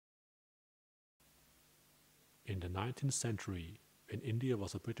In the 19th century, when India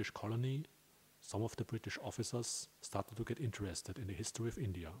was a British colony, some of the British officers started to get interested in the history of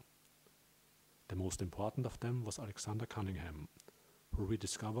India. The most important of them was Alexander Cunningham, who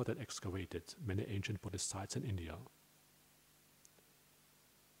rediscovered and excavated many ancient Buddhist sites in India.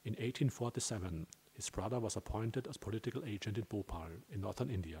 In 1847, his brother was appointed as political agent in Bhopal, in northern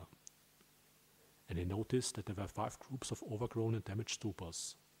India, and he noticed that there were 5 groups of overgrown and damaged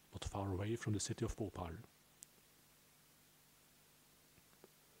stupas, not far away from the city of Bhopal.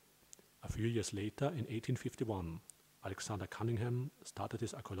 A few years later, in 1851, Alexander Cunningham started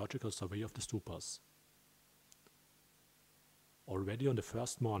his archaeological survey of the stupas. Already on the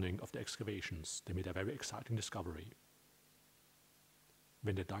first morning of the excavations, they made a very exciting discovery.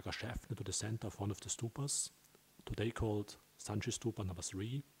 When they dug a shaft into the center of one of the stupas, today called Sanchi Stupa No.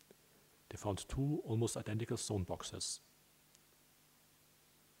 3, they found 2 almost identical stone boxes.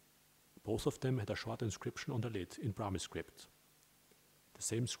 Both of them had a short inscription on the lid in Brahmi script, the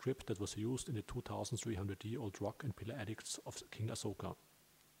same script that was used in the 2,300-year-old rock and pillar edicts of King Asoka.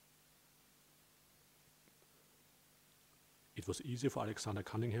 It was easy for Alexander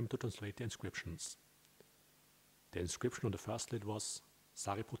Cunningham to translate the inscriptions. The inscription on the first lid was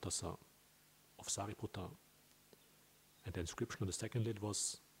Sariputta, Sir, of Sariputta, and the inscription on the second lid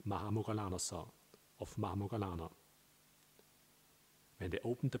was Maha Moggallana, Sir, of Maha Moggallana. When they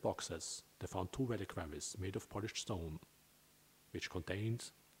opened the boxes, they found 2 reliquaries made of polished stone, which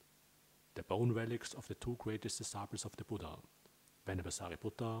contained the bone relics of the 2 greatest disciples of the Buddha, Venerable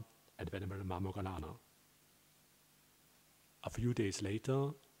Sariputta and Venerable Maha Moggallana. A few days later,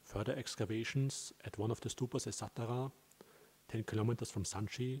 further excavations at one of the stupas at Satara, 10 kilometers from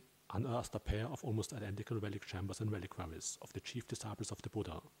Sanchi, unearthed a pair of almost identical relic chambers and reliquaries of the chief disciples of the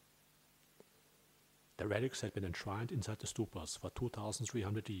Buddha. The relics had been enshrined inside the stupas for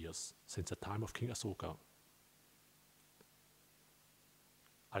 2,300 years, since the time of King Asoka.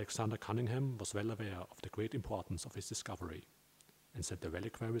 Alexander Cunningham was well aware of the great importance of his discovery, and sent the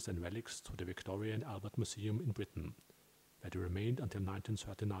reliquaries and relics to the Victoria and Albert Museum in Britain, where they remained until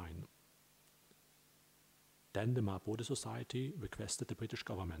 1939. Then the Mahabodhi Society requested the British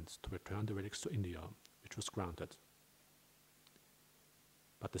government to return the relics to India, which was granted.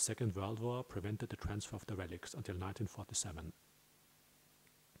 But the Second World War prevented the transfer of the relics until 1947.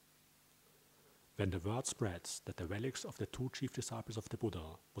 When the word spread that the relics of the 2 chief disciples of the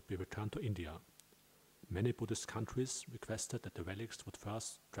Buddha would be returned to India, many Buddhist countries requested that the relics would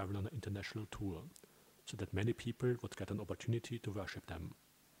first travel on an international tour, so that many people would get an opportunity to worship them.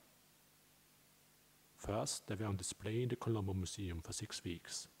 First, they were on display in the Colombo Museum for 6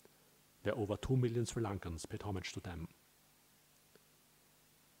 weeks, where over 2 million Sri Lankans paid homage to them.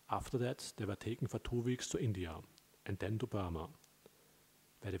 After that, they were taken for 2 weeks to India, and then to Burma,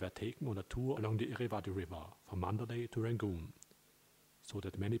 where they were taken on a tour along the Irrawaddy River from Mandalay to Rangoon, so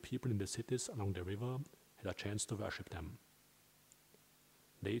that many people in the cities along the river had a chance to worship them.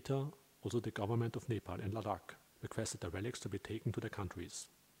 Later, also the government of Nepal and Ladakh requested the relics to be taken to their countries.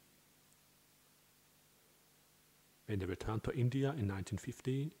 When they returned to India in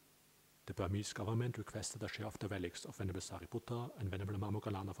 1950, the Burmese government requested a share of the relics of Venerable Sariputta and Venerable Maha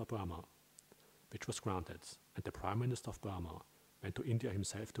Moggallana for Burma, which was granted, and the Prime Minister of Burma went to India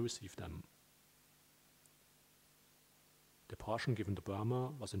himself to receive them. The portion given to Burma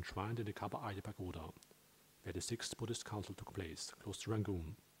was enshrined in the Kaba Aye Pagoda, where the 6th Buddhist Council took place, close to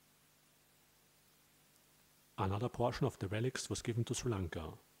Rangoon. Another portion of the relics was given to Sri Lanka,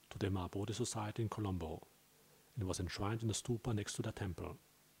 to the Mahabodhi Society in Colombo, and was enshrined in the stupa next to the temple.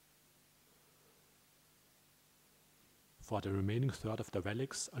 For the remaining third of the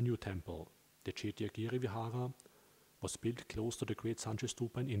relics, a new temple, the Chethiyagiri Vihara, was built close to the great Sanchi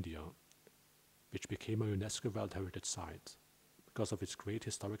Stupa in India, which became a UNESCO World Heritage Site because of its great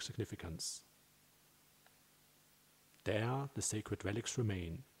historic significance. There, the sacred relics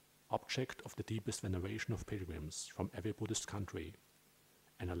remain, object of the deepest veneration of pilgrims from every Buddhist country,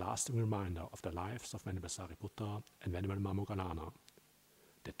 and a lasting reminder of the lives of Venerable Sariputta and Venerable Maha Moggallana,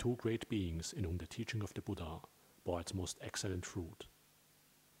 the 2 great beings in whom the teaching of the Buddha bore its most excellent fruit.